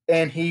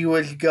 and he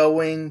was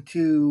going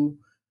to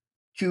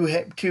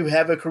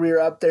have a career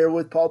up there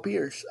with Paul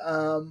Pierce.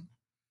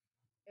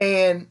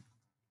 And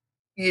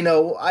you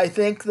know, I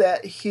think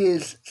that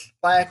his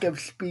lack of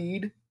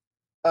speed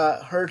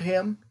hurt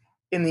him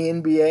in the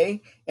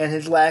NBA, and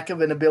his lack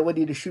of an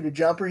ability to shoot a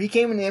jumper. He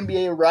came in the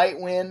NBA right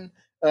when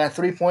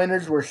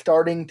 3-pointers were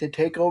starting to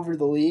take over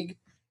the league,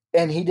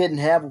 and he didn't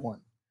have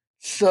one.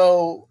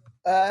 So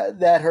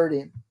that hurt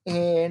him.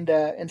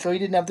 And so he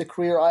didn't have the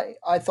career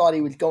I thought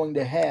he was going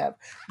to have.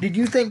 Did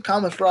you think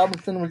Thomas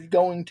Robinson was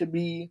going to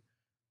be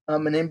a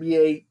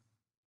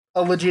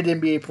legit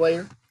NBA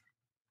player?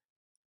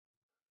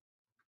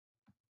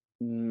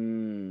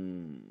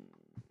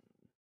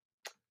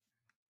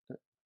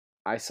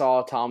 I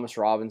saw Thomas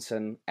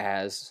Robinson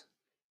as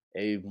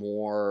a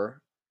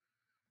more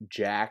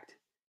jacked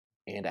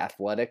and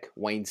athletic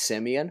Wayne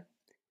Simeon,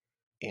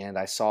 and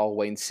I saw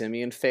Wayne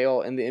Simeon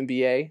fail in the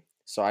NBA,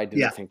 so I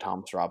didn't think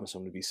Thomas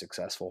Robinson would be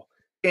successful.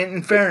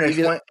 In fairness,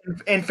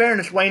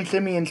 Wayne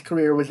Simeon's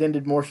career was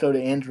ended more so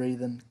to injury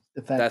than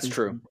the fact. That's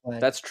true.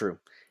 That's true.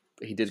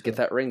 He did get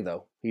that ring,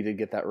 though. He did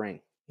get that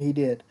ring. He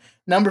did.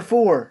 Number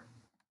 4.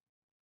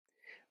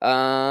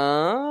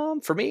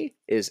 For me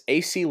is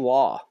AC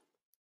Law.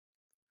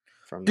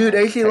 Dude,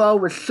 AC Law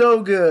was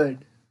so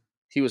good.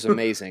 He was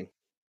amazing.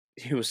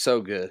 He was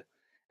so good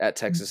at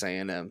Texas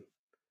A&M,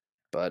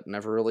 but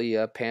never really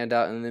panned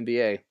out in the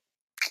NBA.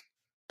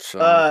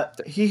 So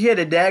he hit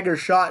a dagger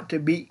shot to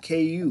beat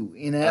KU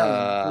in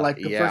Allen, like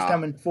the first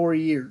time in 4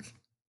 years.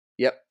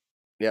 Yep.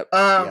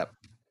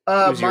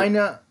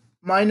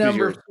 My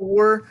number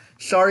 4.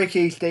 Sorry,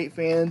 K-State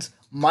fans.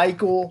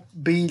 Michael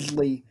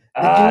Beasley.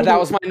 That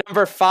was my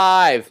number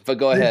 5. But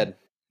go ahead.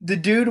 The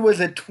dude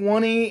was a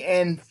 20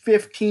 and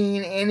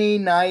 15 any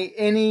night.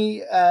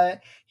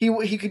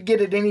 He could get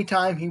it any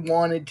time he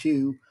wanted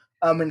to.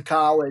 In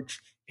college,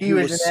 he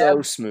was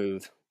so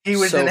smooth. He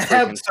was an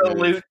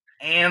absolute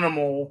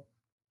animal,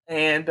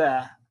 and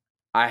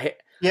I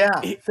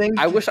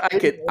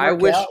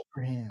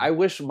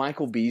wish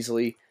Michael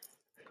Beasley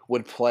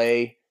would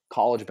play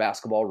college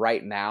basketball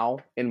right now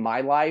in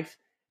my life,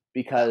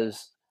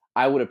 because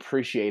I would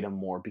appreciate him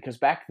more. Because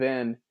back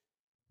then,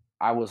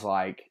 I was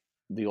like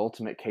the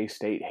ultimate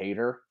K-State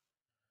hater.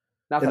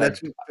 Not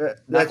that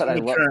I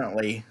love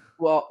currently.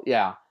 Well,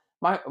 yeah,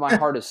 my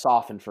heart is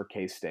softened for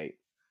K-State.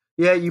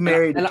 Yeah, you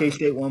married a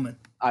K-State woman.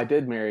 I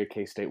did marry a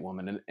K-State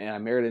woman, and I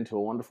married into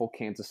a wonderful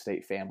Kansas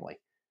State family.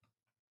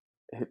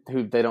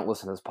 Who they don't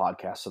listen to this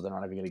podcast, so they're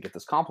not even going to get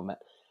this compliment.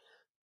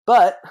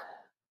 But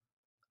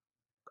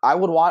I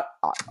would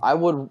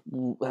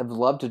have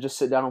loved to just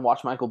sit down and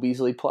watch Michael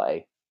Beasley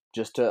play,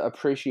 just to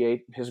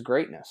appreciate his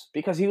greatness,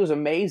 because he was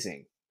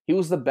amazing. He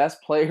was the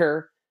best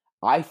player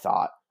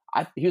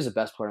he was the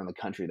best player in the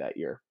country that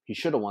year. He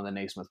should have won the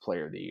Naismith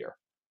Player of the Year.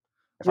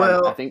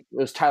 I think it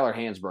was Tyler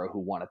Hansbrough who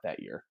won it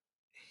that year,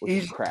 which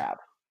is crap.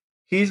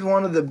 He's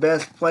one of the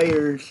best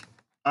players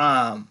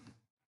in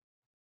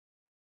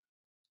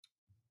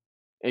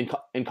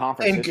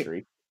conference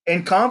history.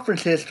 In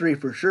conference history,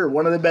 for sure,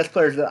 one of the best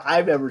players that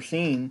I've ever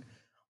seen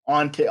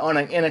on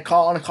a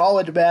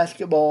college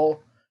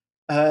basketball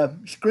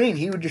screen.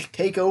 He would just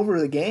take over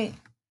the game,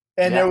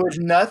 and there was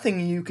nothing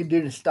you could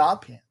do to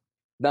stop him.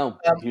 No,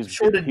 he was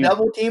sort of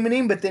double teaming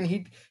him, but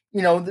then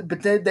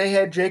they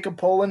had Jacob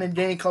Poland and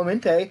Danny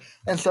Clemente,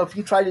 and so if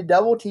you tried to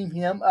double team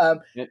him,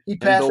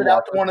 he'd pass it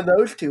out to one of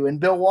those two,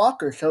 and Bill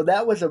Walker. So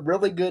that was a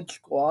really good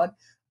squad.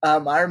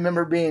 I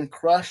remember being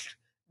crushed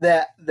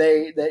that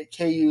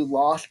KU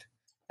lost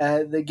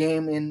the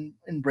game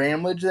in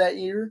Bramlage that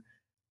year,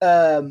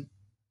 and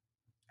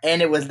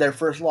it was their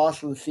first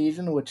loss of the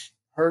season, which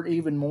hurt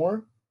even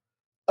more.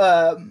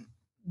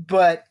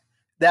 But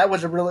that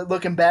was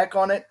looking back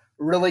on it,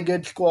 really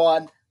good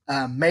squad.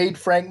 Made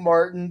Frank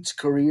Martin's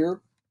career,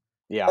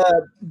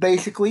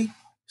 basically.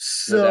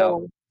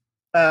 So,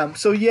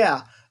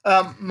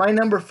 my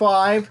number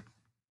 5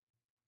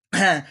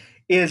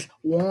 is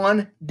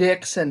Juan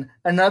Dixon,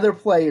 another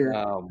player.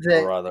 Oh,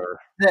 brother!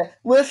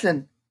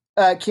 Listen,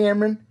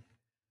 Cameron.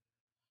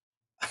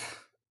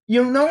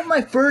 You know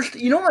my first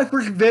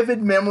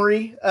vivid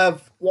memory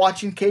of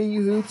watching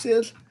KU hoops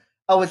is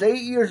I was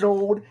 8 years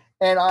old.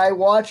 And I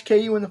watched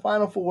KU in the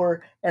Final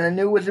Four, and I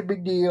knew it was a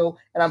big deal.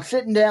 And I'm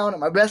sitting down at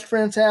my best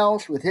friend's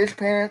house with his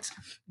parents,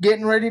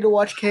 getting ready to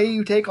watch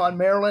KU take on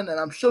Maryland. And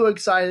I'm so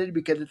excited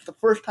because it's the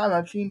first time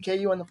I've seen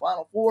KU in the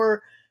Final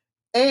Four.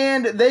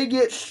 And they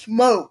get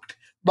smoked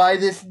by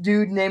this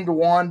dude named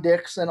Juan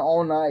Dixon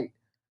all night.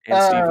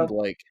 And Stephen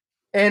Blake.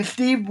 And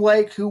Steve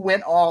Blake, who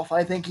went off.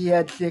 I think he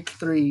had 6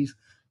 threes.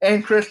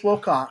 And Chris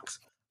Wilcox.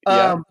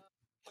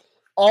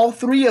 All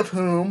 3 of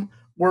whom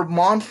were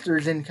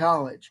monsters in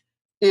college.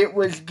 It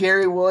was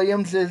Gary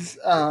Williams's.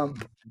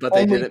 But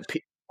they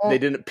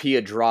didn't pee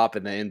a drop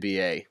in the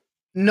NBA.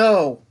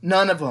 No,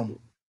 none of them.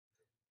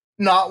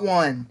 Not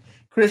one.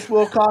 Chris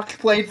Wilcox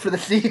played for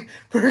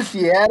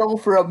Seattle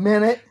for a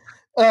minute.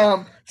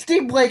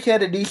 Steve Blake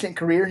had a decent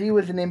career. He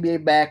was an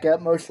NBA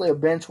backup, mostly a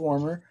bench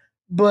warmer.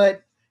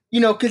 But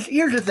because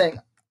here's the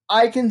thing,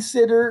 I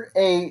consider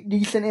a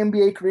decent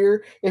NBA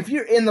career if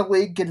you're in the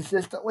league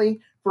consistently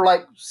for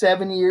like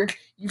 7 years.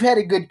 You've had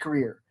a good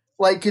career,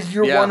 because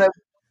you're one of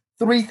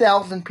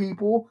 3,000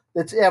 people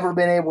that's ever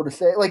been able to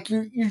say,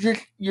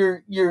 you're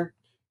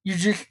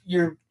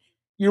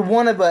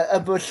one of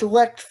a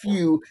select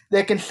few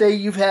that can say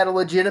you've had a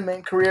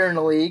legitimate career in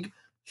the league.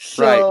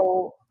 So,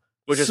 right.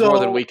 Which is more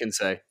than we can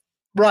say.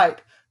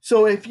 Right.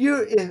 So if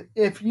you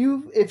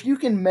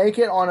can make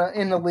it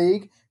in the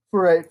league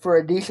for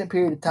a decent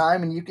period of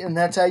time, and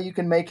that's how you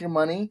can make your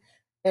money,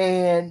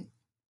 and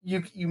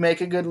you make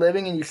a good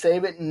living and you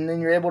save it, and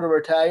then you're able to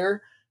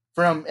retire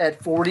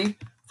at 40.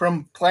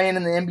 From playing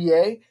in the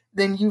NBA,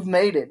 then you've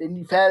made it and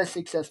you've had a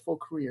successful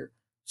career.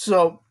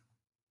 So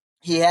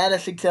he had a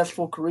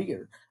successful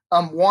career.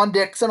 Juan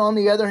Dixon, on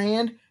the other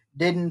hand,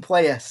 didn't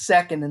play a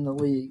second in the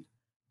league.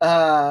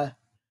 But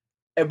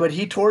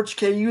he torched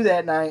KU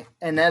that night,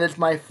 and that is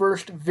my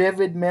first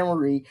vivid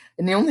memory.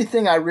 And the only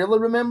thing I really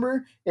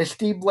remember is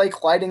Steve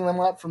Blake lighting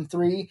them up from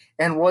 3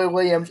 and Roy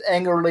Williams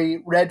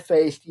angrily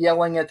red-faced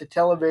yelling at the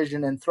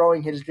television and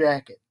throwing his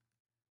jacket.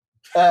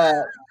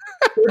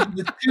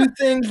 The 2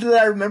 things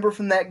that I remember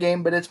from that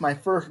game, but it's my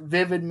first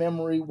vivid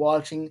memory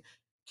watching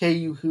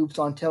KU hoops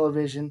on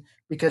television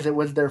because it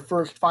was their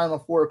first Final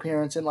Four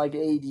appearance in like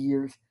 8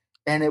 years,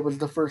 and it was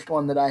the first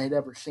one that I had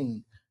ever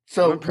seen.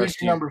 So, who's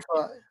number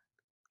 5?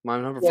 My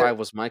number 5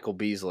 was Michael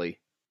Beasley.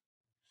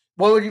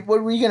 What were you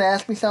going to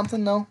ask me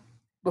something though?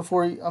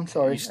 Before I'm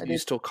sorry. You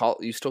still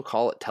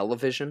call it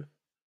television?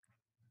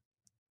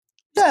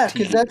 Yeah,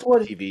 because that's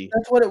what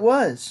it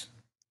was.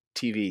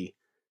 TV.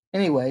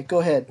 Anyway, go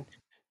ahead.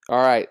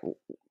 All right,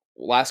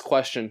 last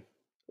question,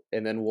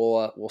 and then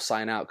we'll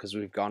sign out because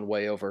we've gone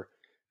way over.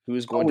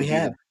 Who's going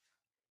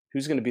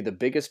to be the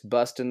biggest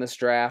bust in this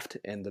draft,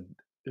 and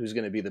who's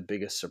going to be the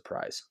biggest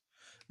surprise?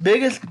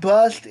 Biggest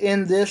bust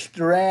in this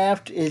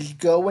draft is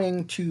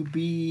going to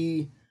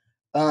be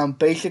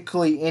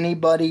basically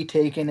anybody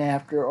taken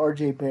after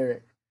R.J.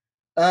 Barrett.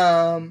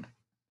 And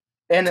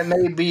it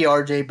may be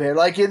R.J.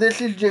 Barrett.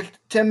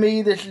 To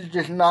me, this is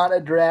just not a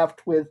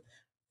draft with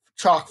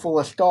chock full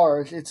of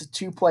stars. It's a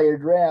 2-player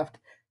draft.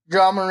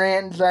 Ja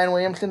Morant and Zion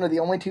Williamson are the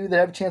only 2 that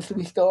have a chance to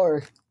be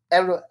stars.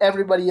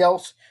 Everybody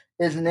else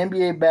is an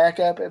NBA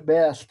backup at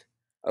best.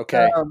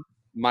 Okay.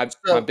 My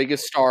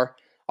biggest star,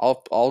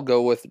 I'll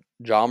go with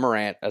Ja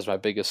Morant as my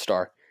biggest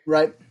star.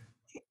 Right.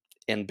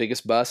 And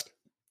biggest bust,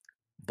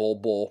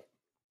 Bull.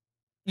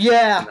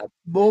 Yeah,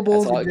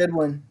 Bull's a good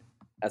one.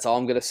 That's all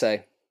I'm gonna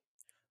say.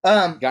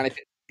 Got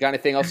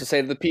anything else to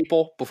say to the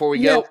people before we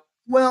go?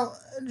 Well,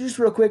 just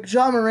real quick,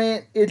 Ja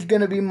Morant is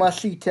going to be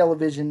must-see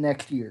television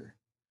next year.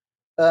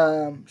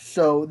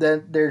 So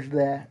there's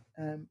that.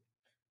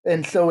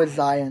 And so is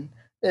Zion.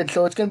 And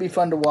so it's going to be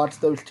fun to watch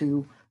those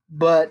 2.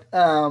 But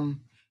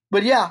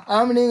yeah, I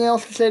don't have anything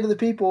else to say to the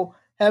people.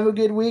 Have a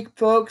good week,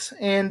 folks,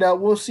 and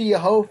we'll see you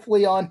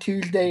hopefully on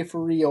Tuesday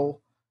for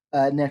real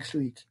next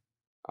week.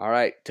 All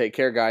right. Take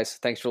care, guys.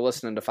 Thanks for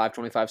listening to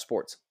 525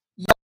 Sports.